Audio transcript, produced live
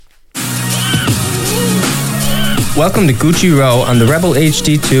Welcome to Gucci Row on the Rebel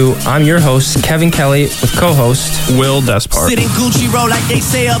HD2. I'm your host, Kevin Kelly, with co-host Will Despart. Sitting Gucci Row like they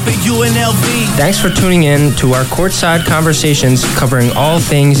say up at UNLV. Thanks for tuning in to our courtside conversations covering all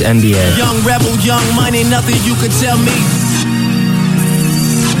things NBA. Young rebel, young money, nothing you could tell me.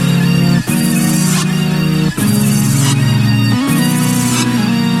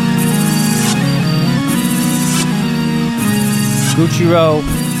 Gucci Row,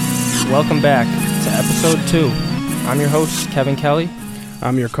 welcome back to episode 2. I'm your host, Kevin Kelly.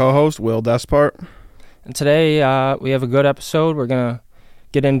 I'm your co-host, Will Despart. And today we have a good episode. We're going to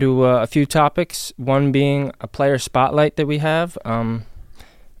get into a few topics, one being a player spotlight that we have,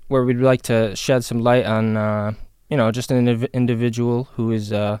 where we'd like to shed some light on, just an individual who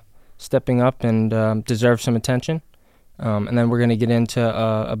is stepping up and deserves some attention. And then we're going to get into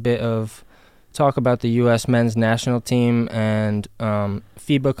a bit of talk about the U.S. men's national team and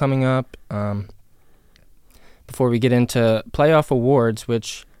FIBA coming up, before we get into playoff awards,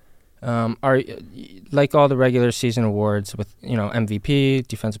 which are like all the regular season awards with, MVP,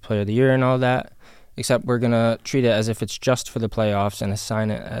 Defensive Player of the Year and all that, except we're going to treat it as if it's just for the playoffs and assign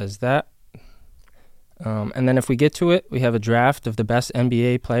it as that. And then if we get to it, we have a draft of the best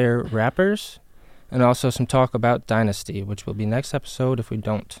NBA player rappers and also some talk about Dynasty, which will be next episode if we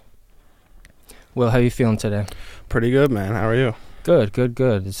don't. Will, how are you feeling today? Pretty good, man. How are you? Good.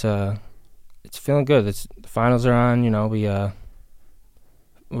 It's feeling good. The finals are on. We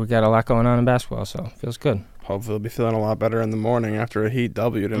got a lot going on in basketball, so it feels good. Hopefully, we'll be feeling a lot better in the morning after a Heat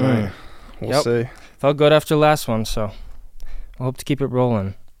W tonight. We'll see. Felt good after the last one, so I hope to keep it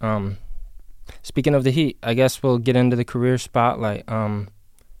rolling. Speaking of the Heat, I guess we'll get into the career spotlight. On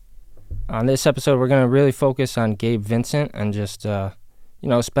this episode, we're going to really focus on Gabe Vincent and just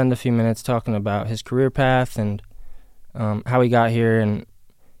spend a few minutes talking about his career path and how he got here and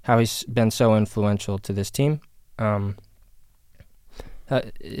how he's been so influential to this team.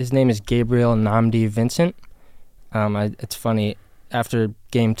 His name is Gabriel Nnamdi Vincent. It's funny, after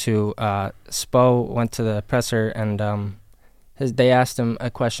Game 2, Spo went to the presser and they asked him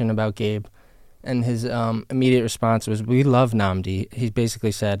a question about Gabe, and his immediate response was, "We love Nnamdi." He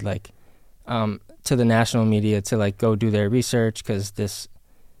basically said, to the national media to go do their research because this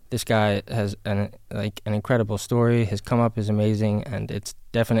guy has an incredible story. His come up is amazing, and it's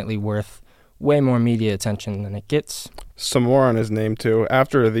definitely worth way more media attention than it gets. Some more on his name too.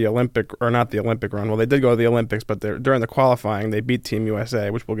 After the Olympic, or not the Olympic run, well, they did go to the Olympics, but during the qualifying, they beat Team USA,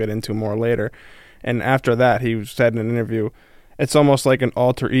 which we'll get into more later. And after that, he said in an interview, "It's almost like an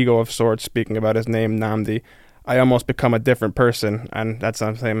alter ego of sorts." Speaking about his name, Nnamdi, "I almost become a different person," and that's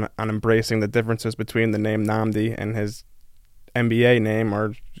something on embracing the differences between the name Nnamdi and his NBA name,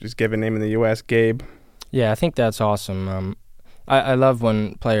 or his given name in the U.S., Gabe. Yeah, I think that's awesome. I love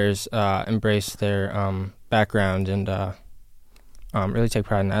when players embrace their background and really take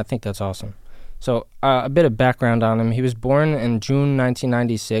pride in that. I think that's awesome. So a bit of background on him. He was born in June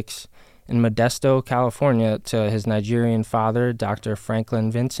 1996 in Modesto, California, to his Nigerian father, Dr. Franklin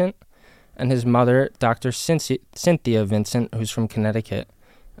Vincent, and his mother, Dr. Cynthia Vincent, who's from Connecticut.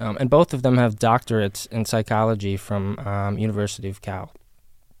 And both of them have doctorates in psychology from University of Cal.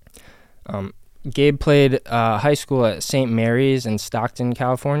 Gabe played high school at St. Mary's in Stockton,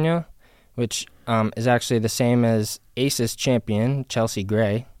 California, which is actually the same as Aces champion Chelsea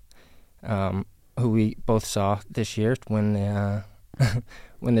Gray, who we both saw this year win the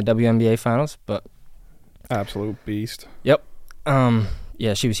WNBA finals. But absolute beast. Yep.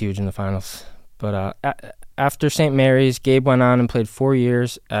 Yeah, she was huge in the finals. But after St. Mary's, Gabe went on and played 4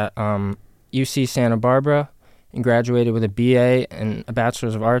 years at UC Santa Barbara and graduated with a BA and a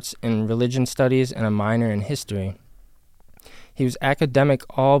Bachelor's of Arts in Religion Studies and a minor in History. He was academic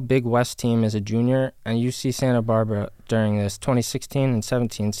All-Big West team as a junior at UC Santa Barbara during this 2016 and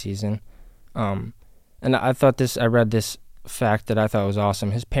 17 season. And I read this fact that I thought was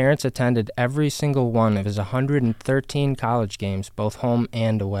awesome. His parents attended every single one of his 113 college games, both home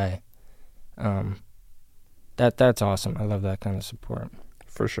and away. That's awesome. I love that kind of support.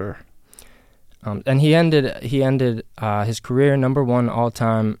 For sure. And he ended his career number 1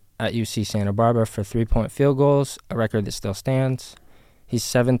 all-time at UC Santa Barbara for 3-point field goals, a record that still stands. He's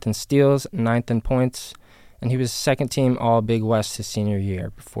 7th in steals, 9th in points, and he was second-team All-Big West his senior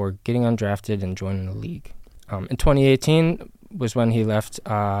year before getting undrafted and joining the league. In 2018 was when he left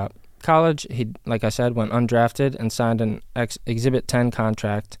college. He, like I said, went undrafted and signed an Exhibit 10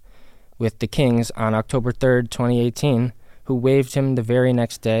 contract with the Kings on October 3rd, 2018, who waived him the very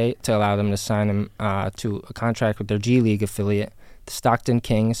next day to allow them to sign him to a contract with their G League affiliate, the Stockton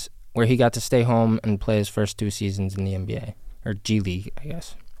Kings, where he got to stay home and play his first 2 seasons in the NBA, or G League, I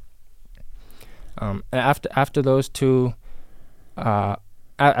guess. After those two,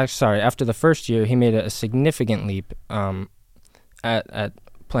 after the first year, he made a significant leap at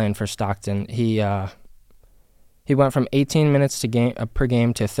playing for Stockton. He went from 18 minutes per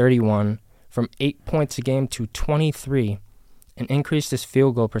game to 31, from 8 points a game to 23, and increased his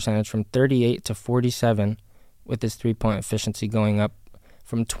field goal percentage from 38 to 47, with his three-point efficiency going up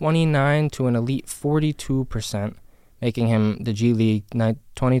from 29 to an elite 42%, making him the G League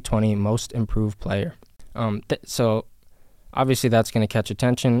 2020 Most Improved Player. So obviously that's going to catch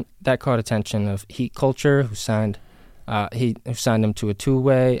attention. That caught attention of Heat Culture, who signed him to a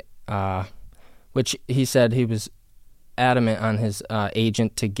two-way, which he said he was adamant on his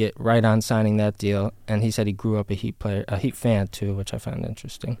agent to get right on signing that deal, and he said he grew up a Heat fan too, which I found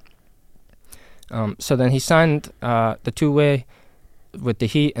interesting. So then he signed the two-way with the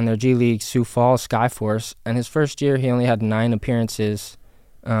Heat and their G League Sioux Falls Skyforce, and his first year he only had 9 appearances,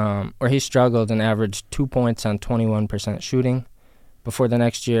 where he struggled and averaged 2 points on 21% shooting, before the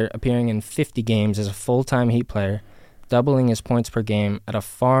next year appearing in 50 games as a full-time Heat player, doubling his points per game at a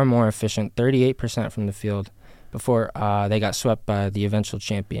far more efficient 38% from the field, before they got swept by the eventual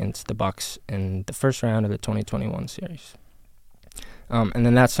champions, the Bucks, in the first round of the 2021 series. And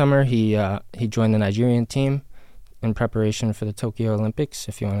then that summer, he joined the Nigerian team in preparation for the Tokyo Olympics,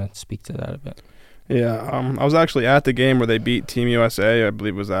 if you want to speak to that a bit. Yeah, I was actually at the game where they beat Team USA. I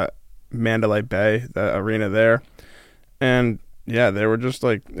believe it was at Mandalay Bay, the arena there. And, yeah, they were just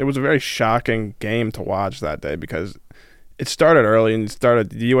like, it was a very shocking game to watch that day because it started early and the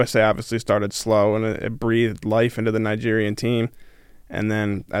USA obviously started slow, and it breathed life into the Nigerian team. And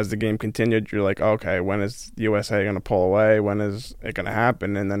then as the game continued, you're like, okay, when is USA going to pull away? When is it going to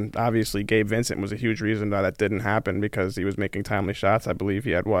happen? And then obviously Gabe Vincent was a huge reason why that didn't happen because he was making timely shots. I believe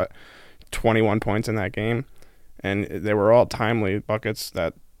he had, 21 points in that game. And they were all timely buckets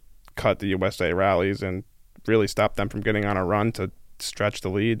that cut the USA rallies and really stopped them from getting on a run to stretch the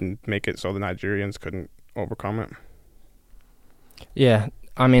lead and make it so the Nigerians couldn't overcome it. Yeah,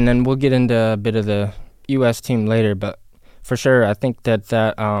 I mean, and we'll get into a bit of the U.S. team later, but for sure, I think that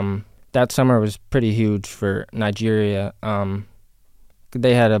summer was pretty huge for Nigeria.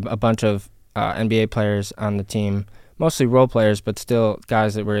 They had a bunch of NBA players on the team, mostly role players, but still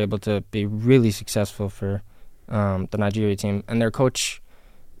guys that were able to be really successful for the Nigeria team. And their coach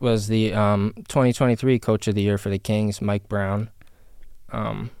was the 2023 Coach of the Year for the Kings, Mike Brown.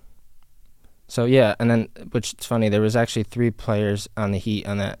 So yeah, and then, which is funny, there was actually 3 players on the Heat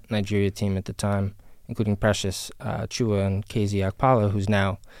on that Nigeria team at the time, including Precious Chua and KZ Akpala, who's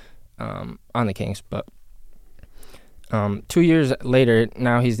now on the Kings. But 2 years later,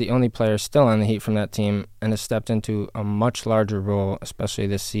 now he's the only player still on the Heat from that team and has stepped into a much larger role, especially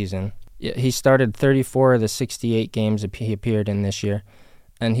this season. He started 34 of the 68 games he appeared in this year,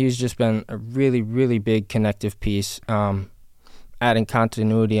 and he's just been a really, really big connective piece, adding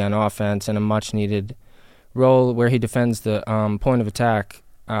continuity on offense and a much-needed role where he defends the point of attack,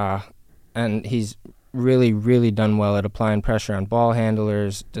 and he's really, really done well at applying pressure on ball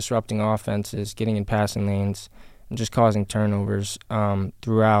handlers, disrupting offenses, getting in passing lanes, and just causing turnovers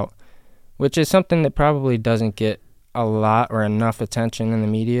throughout, which is something that probably doesn't get a lot or enough attention in the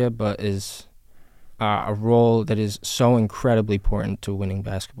media, but is a role that is so incredibly important to winning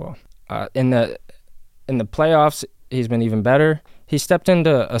basketball. In the playoffs, he's been even better. He stepped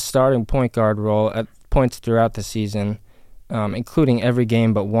into a starting point guard role at points throughout the season, including every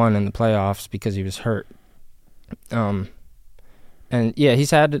game but one in the playoffs because he was hurt. And yeah,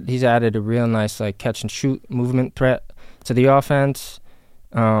 he's added a real nice catch and shoot movement threat to the offense,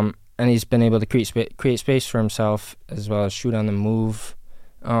 and he's been able to create space for himself as well as shoot on the move.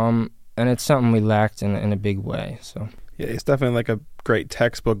 And it's something we lacked in a big way. So yeah, he's definitely a great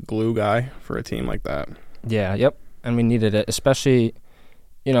textbook glue guy for a team like that. Yeah, yep. And we needed it, especially,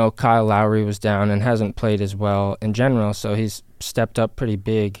 Kyle Lowry was down and hasn't played as well in general, so he's stepped up pretty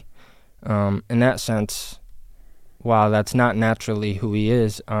big. In that sense, while that's not naturally who he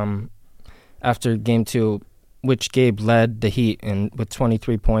is, after Game 2, which Gabe led the Heat with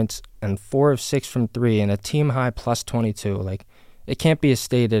 23 points and 4 of 6 from 3 and a team-high plus 22. It can't be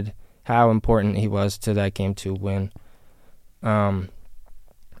stated how important he was to that Game 2 win.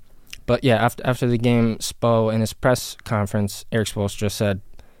 But yeah, after the game, Spo, in his press conference, Eric Spoelstra said,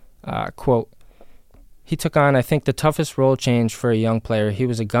 quote, "He took on, I think, the toughest role change for a young player. He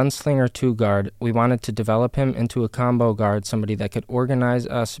was a gunslinger 2 guard. We wanted to develop him into a combo guard, somebody that could organize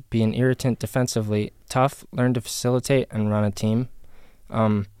us, be an irritant defensively, tough, learn to facilitate and run a team."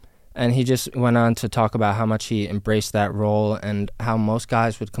 And he just went on to talk about how much he embraced that role and how most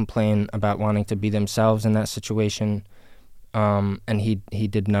guys would complain about wanting to be themselves in that situation. and he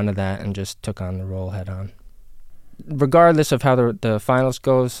did none of that and just took on the role head on. Regardless of how the finals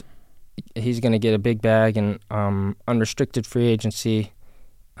goes, he's going to get a big bag and unrestricted free agency.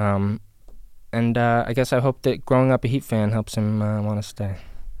 And I guess I hope that growing up a Heat fan helps him want to stay.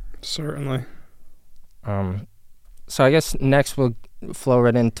 Certainly. So I guess next we'll flow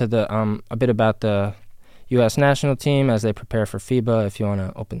right into the a bit about the U.S. national team as they prepare for FIBA, if you want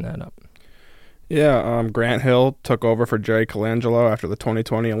to open that up. Yeah, Grant Hill took over for Jerry Colangelo after the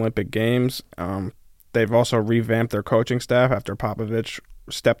 2020 Olympic Games. They've also revamped their coaching staff after Popovich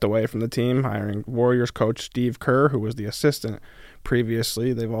stepped away from the team, hiring Warriors coach Steve Kerr, who was the assistant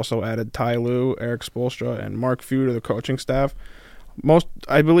previously. They've also added Ty Lue, Eric Spoelstra, and Mark Few to the coaching staff.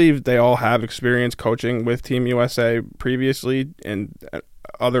 I believe they all have experience coaching with Team USA previously in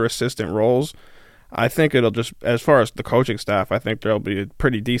other assistant roles. I think it'll just, as far as the coaching staff, I think there'll be a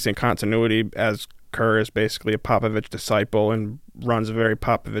pretty decent continuity as Kerr is basically a Popovich disciple and runs a very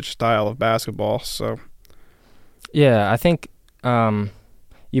Popovich style of basketball. So, yeah, I think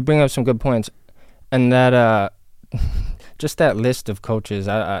you bring up some good points, and that just that list of coaches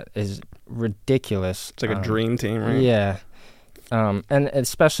is ridiculous. It's like a dream team, right? Yeah, and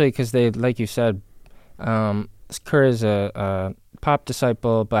especially because they, like you said, Kerr is a Pop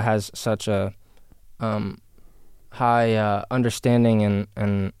disciple, but has such a high understanding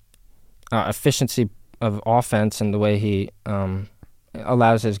and efficiency of offense and the way he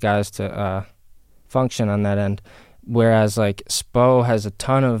allows his guys to function on that end. Whereas like Spo has a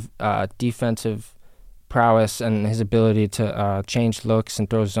ton of defensive prowess and his ability to change looks and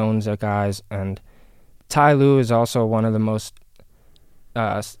throw zones at guys. And Ty Lue is also one of the most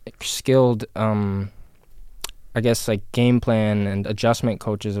skilled, I guess, like game plan and adjustment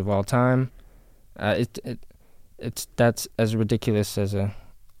coaches of all time. That's as ridiculous as a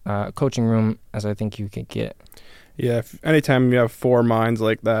coaching room as I think you could get. Yeah, anytime you have four minds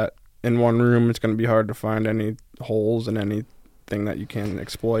like that in one room, it's going to be hard to find any holes in anything that you can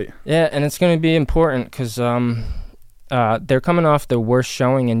exploit. Yeah, and it's going to be important because they're coming off their worst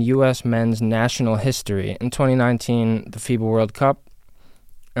showing in U.S. men's national history. In 2019, the FIBA World Cup,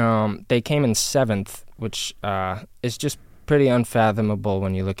 they came in 7th, which is just pretty unfathomable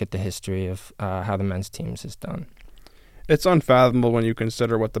when you look at the history of how the men's teams has done. It's unfathomable when you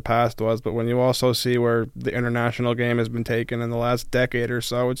consider what the past was, but when you also see where the international game has been taken in the last decade or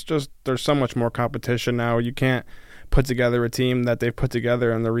so, it's just there's so much more competition now. You can't put together a team that they've put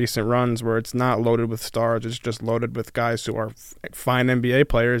together in the recent runs where it's not loaded with stars. It's just loaded with guys who are fine NBA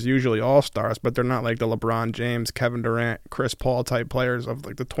players, usually all-stars, but they're not like the LeBron James, Kevin Durant, Chris Paul type players of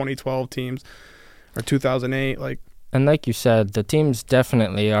like the 2012 teams or 2008. And like you said, the teams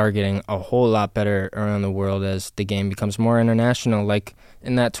definitely are getting a whole lot better around the world as the game becomes more international. Like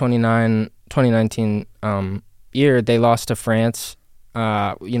in that 2019 year, they lost to France,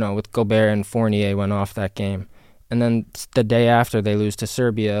 with Gobert and Fournier went off that game. And then the day after, they lose to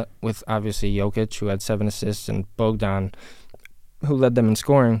Serbia with obviously Jokic, who had 7 assists, and Bogdan, who led them in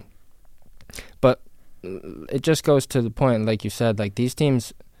scoring. But it just goes to the point, like you said, like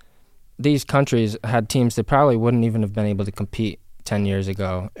these countries had teams that probably wouldn't even have been able to compete 10 years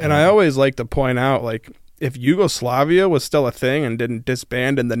ago. And I always like to point out, like, if Yugoslavia was still a thing and didn't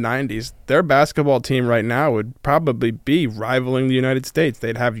disband in the 90s, their basketball team right now would probably be rivaling the United States.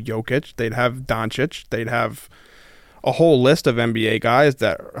 They'd have Jokic, they'd have Doncic, they'd have a whole list of NBA guys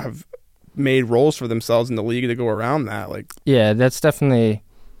that have made roles for themselves in the league to go around that. Like, yeah, that's definitely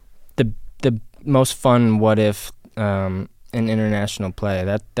the most fun what if in international play.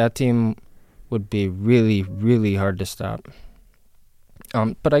 That team would be really, really hard to stop.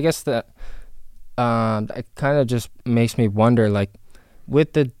 But I guess that it kind of just makes me wonder, like,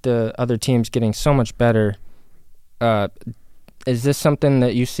 with the other teams getting so much better, is this something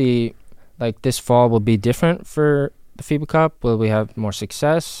that you see, like, this fall will be different for the FIBA Cup? Will we have more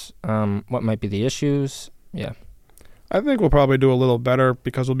success? What might be the issues? Yeah. I think we'll probably do a little better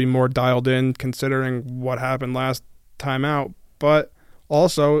because we'll be more dialed in considering what happened last time out. But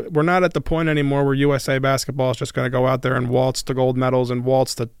also, we're not at the point anymore where USA basketball is just going to go out there and waltz to gold medals and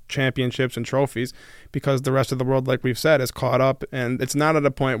waltz to championships and trophies, because the rest of the world, like we've said, is caught up. And it's not at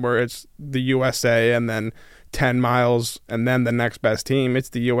a point where it's the USA and then 10 miles and then the next best team. It's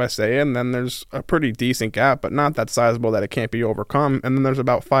the USA and then there's a pretty decent gap, but not that sizable that it can't be overcome. And then there's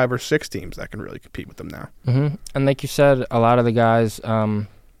about 5 or 6 teams that can really compete with them now. Mm-hmm. And like you said, a lot of the guys,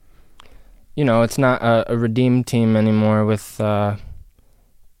 it's not a redeemed team anymore with 5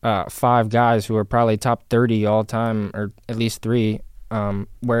 guys who are probably top 30 all time, or at least 3.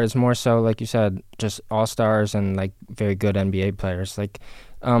 Whereas more so, like you said, just all-stars and like very good NBA players. Like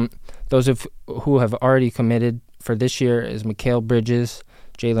those who have already committed for this year is Mikal Bridges,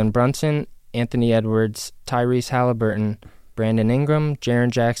 Jalen Brunson, Anthony Edwards, Tyrese Halliburton, Brandon Ingram,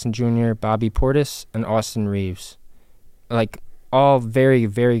 Jaren Jackson Jr., Bobby Portis, and Austin Reeves. Like, all very,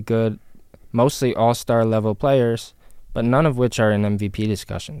 very good, mostly all-star level players, but none of which are in MVP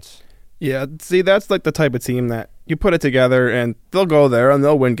discussions. Yeah, see, that's like the type of team that you put it together and they'll go there and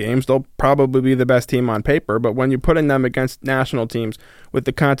they'll win games. They'll probably be the best team on paper, but when you're putting them against national teams with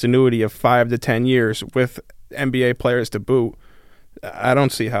the continuity of 5 to 10 years with NBA players to boot, I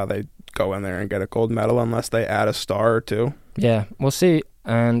don't see how they go in there and get a gold medal unless they add a star or two. Yeah, we'll see.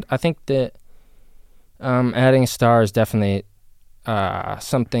 And I think that adding a star is definitely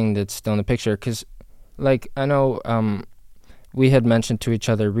something that's still in the picture because, like, I know we had mentioned to each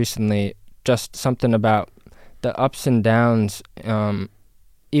other recently just something about the ups and downs,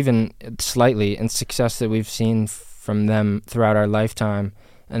 even slightly, in success that we've seen from them throughout our lifetime,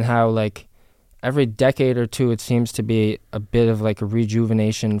 and how, like, every decade or two it seems to be a bit of, like, a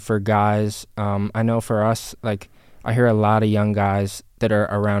rejuvenation for guys. I know for us, like, I hear a lot of young guys that are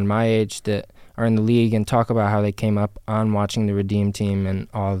around my age that are in the league and talk about how they came up on watching the Redeem Team and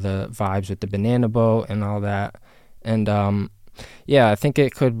all the vibes with the Banana Boat and all that. And yeah, I think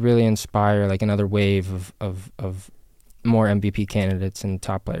it could really inspire like another wave of more MVP candidates and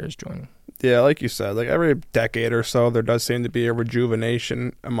top players joining. Yeah, like you said, like every decade or so, there does seem to be a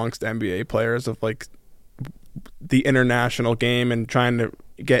rejuvenation amongst NBA players of like the international game and trying to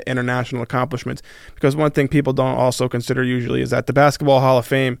get international accomplishments. Because one thing people don't also consider usually is that the Basketball Hall of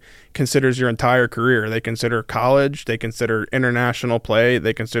Fame considers your entire career. They consider college, they consider international play,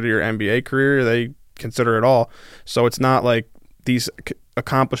 they consider your NBA career, they consider it all. So it's not like these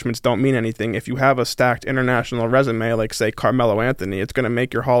accomplishments don't mean anything. If you have a stacked international resume, like say Carmelo Anthony, it's going to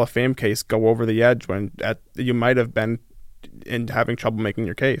make your Hall of Fame case go over the edge when you might have been in having trouble making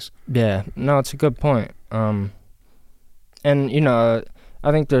your case. Yeah, no, it's a good point. And you know,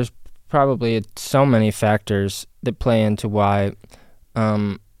 I think there's probably so many factors that play into why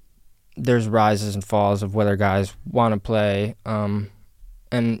there's rises and falls of whether guys want to play, and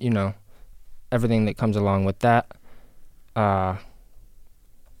you know, everything that comes along with that.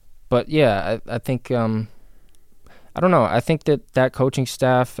 But yeah, I think I don't know. I think that coaching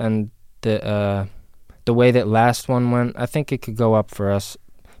staff and the way that last one went, I think it could go up for us.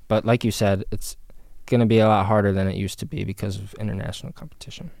 But like you said, it's going to be a lot harder than it used to be because of international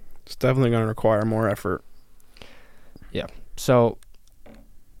competition. It's definitely going to require more effort. Yeah. So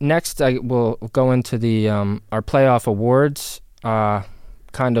next, I will go into the our playoff awards,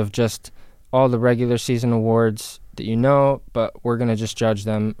 kind of just all the regular season awards that you know, but we're going to just judge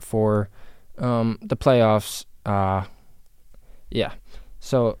them for the playoffs. Yeah.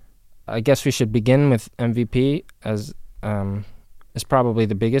 So I guess we should begin with MVP as is probably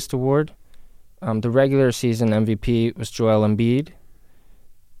the biggest award. The regular season MVP was Joel Embiid.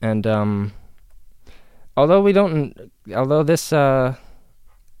 And although this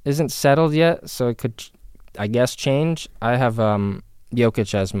isn't settled yet, so it could, I guess, change, I have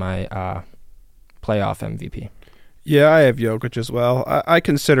Jokic as my playoff MVP. Yeah, I have Jokic as well. I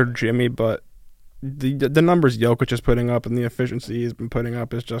considered Jimmy, but the numbers Jokic is putting up and the efficiency he's been putting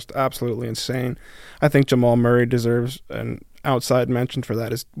up is just absolutely insane. I think Jamal Murray deserves an outside mention for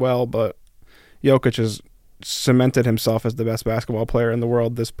that as well, but Jokic has cemented himself as the best basketball player in the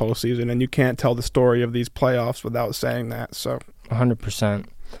world this postseason, and you can't tell the story of these playoffs without saying that. So 100%.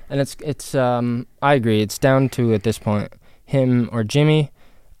 And it's I agree. It's down to, at this point, him or Jimmy.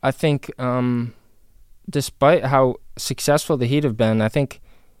 I think despite how successful the Heat have been, I think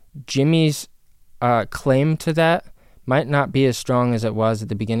Jimmy's claim to that might not be as strong as it was at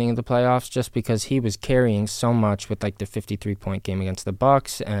the beginning of the playoffs, just because he was carrying so much with like the 53-point game against the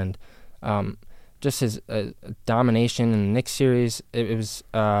Bucks and just his domination in the Knicks series. It was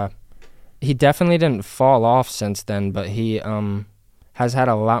he definitely didn't fall off since then, but he has had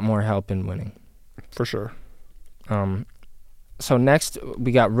a lot more help in winning. For sure. So next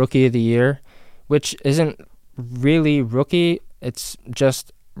we got Rookie of the Year, which isn't really rookie. It's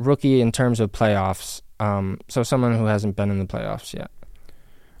just rookie in terms of playoffs. So someone who hasn't been in the playoffs yet.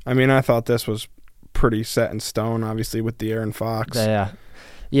 I mean, I thought this was pretty set in stone, obviously, with the Aaron Fox.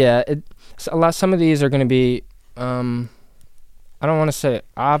 Yeah. Some of these are going to be, I don't want to say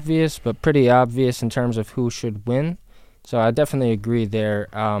obvious, but pretty obvious in terms of who should win. So I definitely agree there.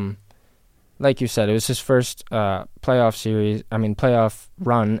 Like you said, it was his first playoff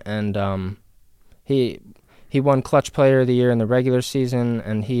run, and he won Clutch Player of the Year in the regular season,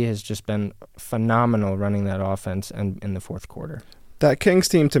 and he has just been phenomenal running that offense and in the fourth quarter. That Kings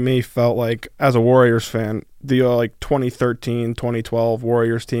team to me felt like, as a Warriors fan, the like 2013, 2012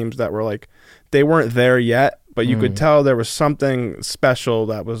 Warriors teams that were like they weren't there yet, but you could tell there was something special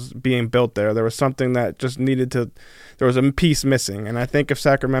that was being built there. There was something that just there was a piece missing. And I think if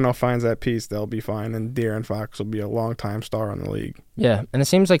Sacramento finds that piece, they'll be fine. And De'Aaron Fox will be a long-time star in the league. Yeah, and it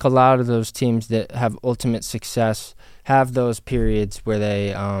seems like a lot of those teams that have ultimate success have those periods where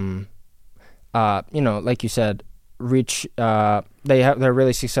they, like you said, reach, they're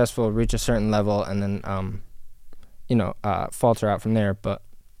really successful, reach a certain level, and then, falter out from there. But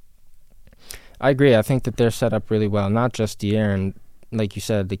I agree. I think that they're set up really well. Not just De'Aaron, like you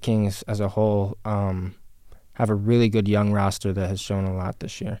said, the Kings as a whole have a really good young roster that has shown a lot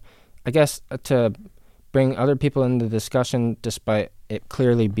this year. I guess to bring other people into the discussion, despite it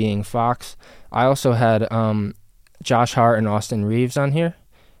clearly being Fox, I also had Josh Hart and Austin Reeves on here.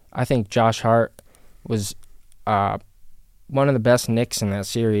 I think Josh Hart was one of the best Knicks in that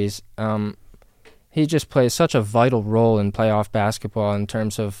series. He just plays such a vital role in playoff basketball in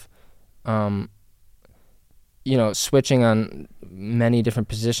terms of switching on many different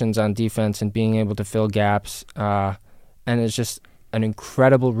positions on defense and being able to fill gaps. And is just an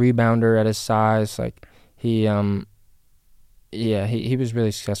incredible rebounder at his size. Like he was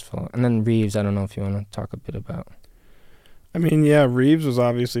really successful. And then Reeves, I don't know if you want to talk a bit about. I mean, yeah, Reeves was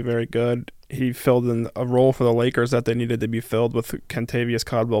obviously very good. He filled in a role for the Lakers that they needed to be filled with Kentavious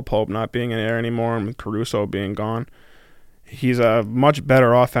Caldwell-Pope not being in there anymore and with Caruso being gone. He's a much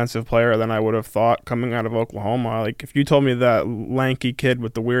better offensive player than I would have thought coming out of Oklahoma. Like, if you told me that lanky kid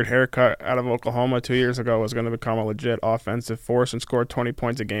with the weird haircut out of Oklahoma 2 years ago was going to become a legit offensive force and score 20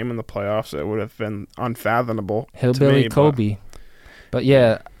 points a game in the playoffs, it would have been unfathomable. Hillbilly Kobe. But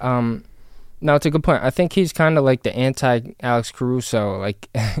yeah, no, it's a good point. I think he's kind of like the anti-Alex Caruso, like,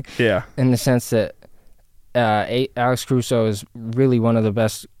 yeah, in the sense that Alex Caruso is really one of the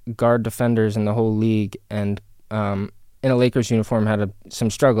best guard defenders in the whole league, and in a Lakers uniform had some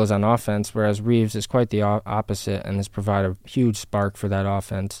struggles on offense, whereas Reeves is quite the opposite and has provided a huge spark for that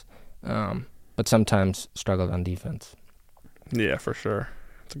offense, but sometimes struggled on defense. Yeah, for sure.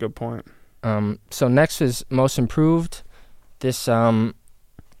 That's a good point. So next is most improved. This can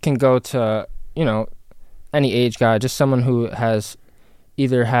go to, any age guy, just someone who has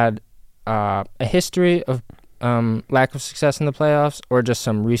either had a history of lack of success in the playoffs or just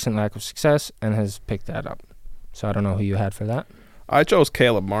some recent lack of success and has picked that up. So I don't know who you had for that. I chose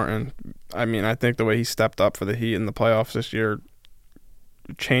Caleb Martin. I mean, I think the way he stepped up for the Heat in the playoffs this year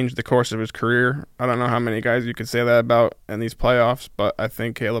changed the course of his career. I don't know how many guys you could say that about in these playoffs, but I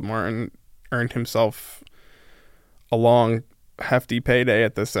think Caleb Martin earned himself a long, hefty payday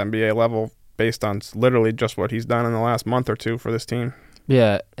at this NBA level based on literally just what he's done in the last month or two for this team.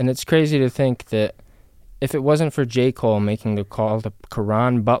 Yeah, and it's crazy to think that if it wasn't for J. Cole making the call to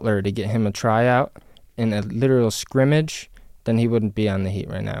Caron Butler to get him a tryout in a literal scrimmage, then he wouldn't be on the Heat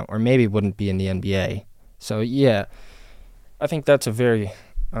right now, or maybe wouldn't be in the NBA. So, yeah, I think that's a very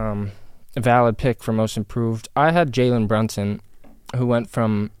valid pick for most improved. I had Jalen Brunson, who went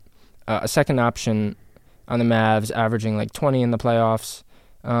from a second option on the Mavs, averaging like 20 in the playoffs,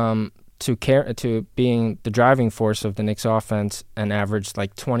 to being the driving force of the Knicks offense and averaged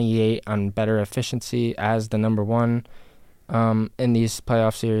like 28 on better efficiency as the number one in these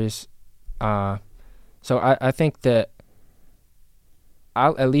playoff series. So I think that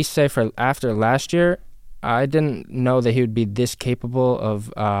I'll at least say for after last year, I didn't know that he would be this capable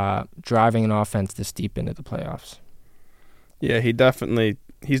of driving an offense this deep into the playoffs. Yeah, he's definitely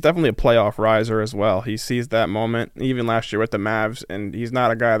a playoff riser as well. He sees that moment, even last year with the Mavs, and he's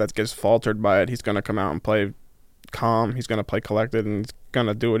not a guy that gets faltered by it. He's going to come out and play calm. He's going to play collected, and he's going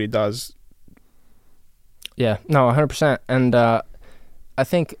to do what he does. Yeah, no, 100%. And I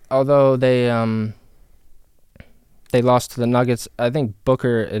think although they lost to the Nuggets, I think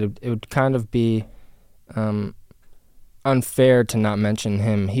Booker, it would kind of be unfair to not mention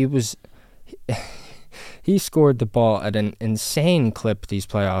him. He scored the ball at an insane clip these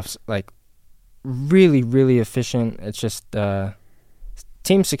playoffs, like really, really efficient. It's just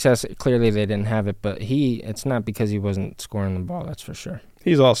team success. Clearly, they didn't have it, but it's not because he wasn't scoring the ball. That's for sure.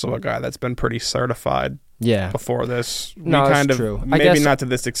 He's also a guy that's been pretty certified. Yeah. Before this, no, that's true. Maybe not to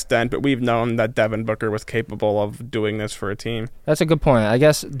this extent, but we've known that Devin Booker was capable of doing this for a team. That's a good point. I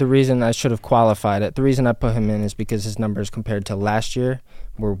guess the reason I should have qualified it, the reason I put him in is because his numbers compared to last year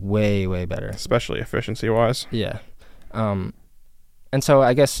were way, way better. Especially efficiency-wise. Yeah. And so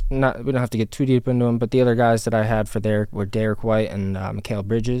I guess we don't have to get too deep into him, but the other guys that I had for there were Derek White and Mikal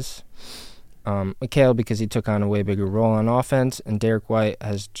Bridges. Mikal because he took on a way bigger role on offense, and Derek White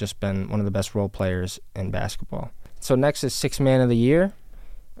has just been one of the best role players in basketball. So next is Sixth Man of the Year.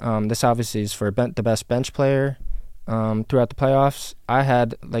 This obviously is for the best bench player. throughout the playoffs. I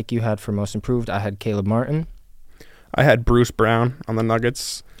had, like you had for most improved, I had Caleb Martin. I had Bruce Brown on the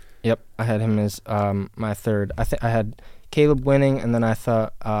Nuggets. Yep, I had him as my third. I had Caleb winning, and then I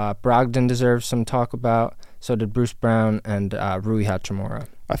thought Brogdon deserves some talk about. So did Bruce Brown and Rui Hachimura.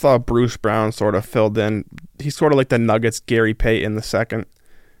 I thought Bruce Brown sort of filled in. He's sort of like the Nuggets' Gary Payton II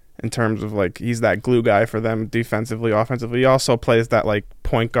in terms of, like, he's that glue guy for them defensively, offensively. He also plays that, like,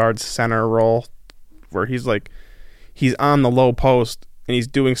 point guard center role where he's on the low post and he's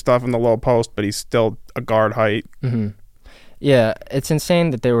doing stuff in the low post, but he's still a guard height. Mm-hmm. Yeah, it's insane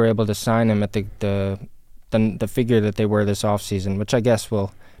that they were able to sign him at the figure that they were this offseason, which I guess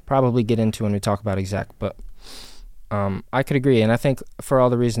we'll probably get into when we talk about exact. But I could agree, and I think for all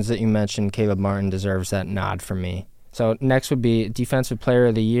the reasons that you mentioned, Caleb Martin deserves that nod from me. So next would be Defensive Player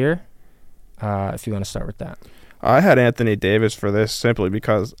of the Year, if you want to start with that. I had Anthony Davis for this simply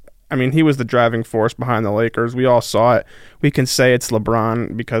because, I mean, he was the driving force behind the Lakers. We all saw it. We can say it's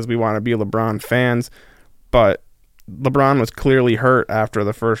LeBron because we want to be LeBron fans, but LeBron was clearly hurt after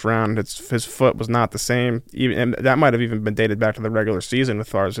the first round. His foot was not the same, and that might have even been dated back to the regular season as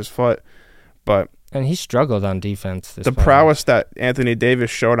far as his foot. And he struggled on defense. The prowess that Anthony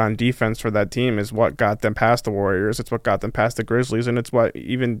Davis showed on defense for that team is what got them past the Warriors. It's what got them past the Grizzlies, and it's what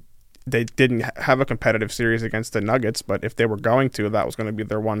even they didn't have a competitive series against the Nuggets, but if they were going to, that was going to be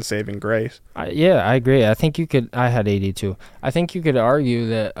their one saving grace. Yeah, I agree. I think you could. I had 82. I think you could argue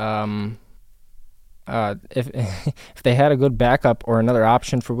that if they had a good backup or another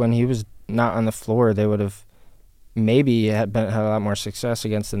option for when he was not on the floor, they would have maybe had a lot more success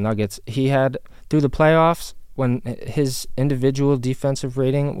against the Nuggets. He had, through the playoffs, when his individual defensive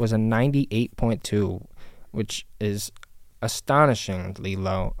rating was a 98.2, which is astonishingly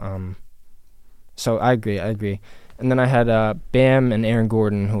low. So I agree. And then I had Bam and Aaron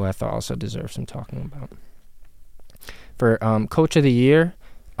Gordon, who I thought also deserved some talking about. For Coach of the Year,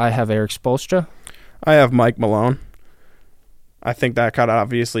 I have Eric Spoelstra. I have Mike Malone. I think that could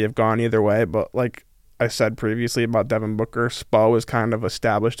obviously have gone either way, but like I said previously about Devin Booker, Spo has kind of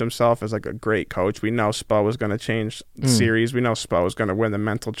established himself as like a great coach. We know Spo is going to change the series. We know Spo is going to win the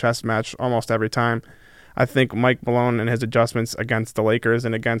mental chess match almost every time. I think Mike Malone and his adjustments against the Lakers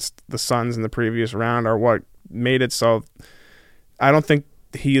and against the Suns in the previous round are what made it so. I don't think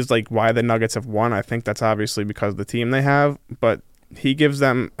he is like why the Nuggets have won. I think that's obviously because of the team they have, but he gives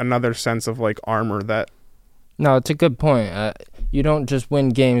them another sense of like armor that. No, it's a good point. You don't just win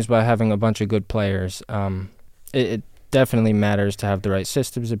games by having a bunch of good players. It definitely matters to have the right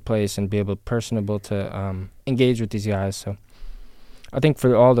systems in place and be able personable to engage with these guys. So I think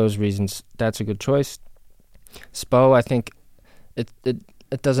for all those reasons, that's a good choice. Spo, I think it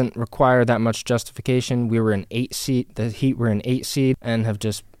doesn't require that much justification. We were an 8 seed. The Heat were an 8 seed and have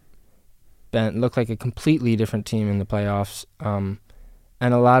just looked like a completely different team in the playoffs. And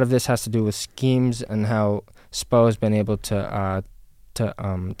a lot of this has to do with schemes and how Spo has been able to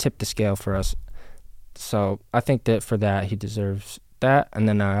tip the scale for us. So I think that for that, he deserves that. And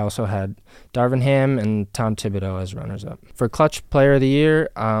then I also had Darvin Ham and Tom Thibodeau as runners-up. For Clutch Player of the Year,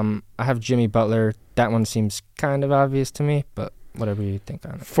 I have Jimmy Butler. That one seems kind of obvious to me, but whatever you think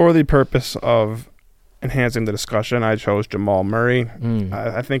on it. For the purpose of enhancing the discussion, I chose Jamal Murray.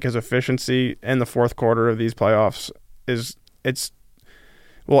 I think his efficiency in the fourth quarter of these playoffs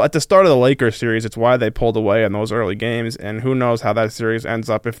well, at the start of the Lakers series, it's why they pulled away in those early games, and who knows how that series ends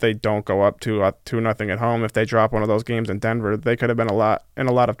up if they don't go up 2-0 at home. If they drop one of those games in Denver, they could have been in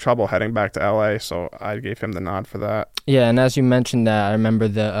a lot of trouble heading back to LA, so I gave him the nod for that. Yeah, and as you mentioned that, I remember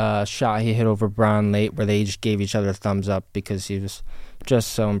the shot he hit over Braun late where they just gave each other thumbs up because he was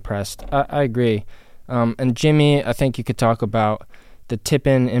just so impressed. I agree. And Jimmy, I think you could talk about the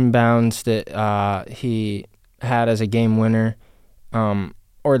tip-in inbounds that he had as a game winner,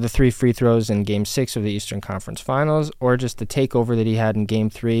 or the 3 free throws in Game 6 of the Eastern Conference Finals, or just the takeover that he had in Game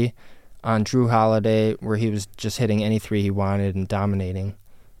 3 on Drew Holiday, where he was just hitting any three he wanted and dominating.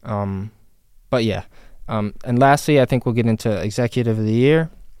 But yeah. And lastly, I think we'll get into Executive of the Year,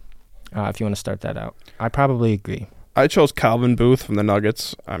 if you want to start that out. I probably agree. I chose Calvin Booth from the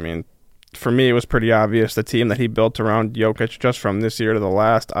Nuggets. I mean, for me, it was pretty obvious. The team that he built around Jokic just from this year to the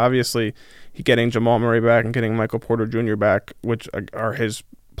last, obviously, he getting Jamal Murray back and getting Michael Porter Jr. back, which are his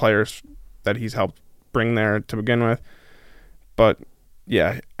players that he's helped bring there to begin with. But,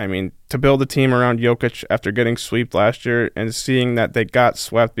 yeah, I mean, to build a team around Jokic after getting swept last year and seeing that they got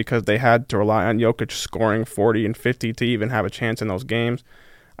swept because they had to rely on Jokic scoring 40 and 50 to even have a chance in those games,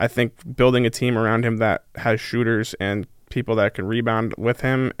 I think building a team around him that has shooters and people that can rebound with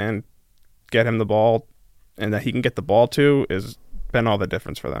him and get him the ball and that he can get the ball to has been all the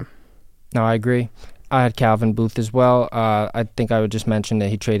difference for them. No, I agree. I had Calvin Booth as well. I think I would just mention that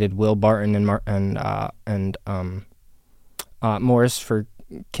he traded Will Barton and Morris for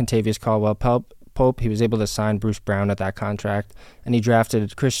Kentavious Caldwell-Pope. He was able to sign Bruce Brown at that contract, and he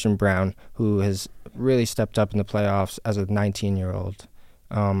drafted Christian Brown, who has really stepped up in the playoffs as a 19-year-old.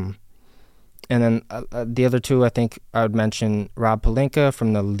 And then the other two, I think I would mention Rob Pelinka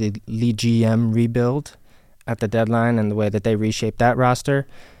from the Lee GM rebuild at the deadline and the way that they reshaped that roster.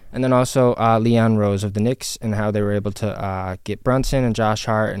 And then also Leon Rose of the Knicks and how they were able to get Brunson and Josh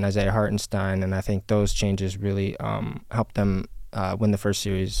Hart and Isaiah Hartenstein. And I think those changes really helped them win the first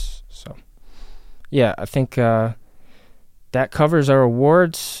series. So, yeah, I think that covers our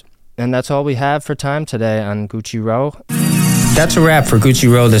awards. And that's all we have for time today on Gucci Row. That's a wrap for Gucci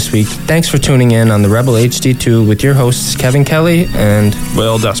Row this week. Thanks for tuning in on the Rebel HD2 with your hosts Kevin Kelly and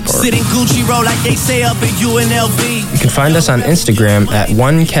Will Despard. Sitting Gucci Row like they say up at UNLV. You can find us on Instagram at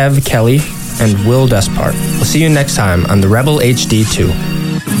 1KevKelly and Will Despard. We'll see you next time on the Rebel HD2.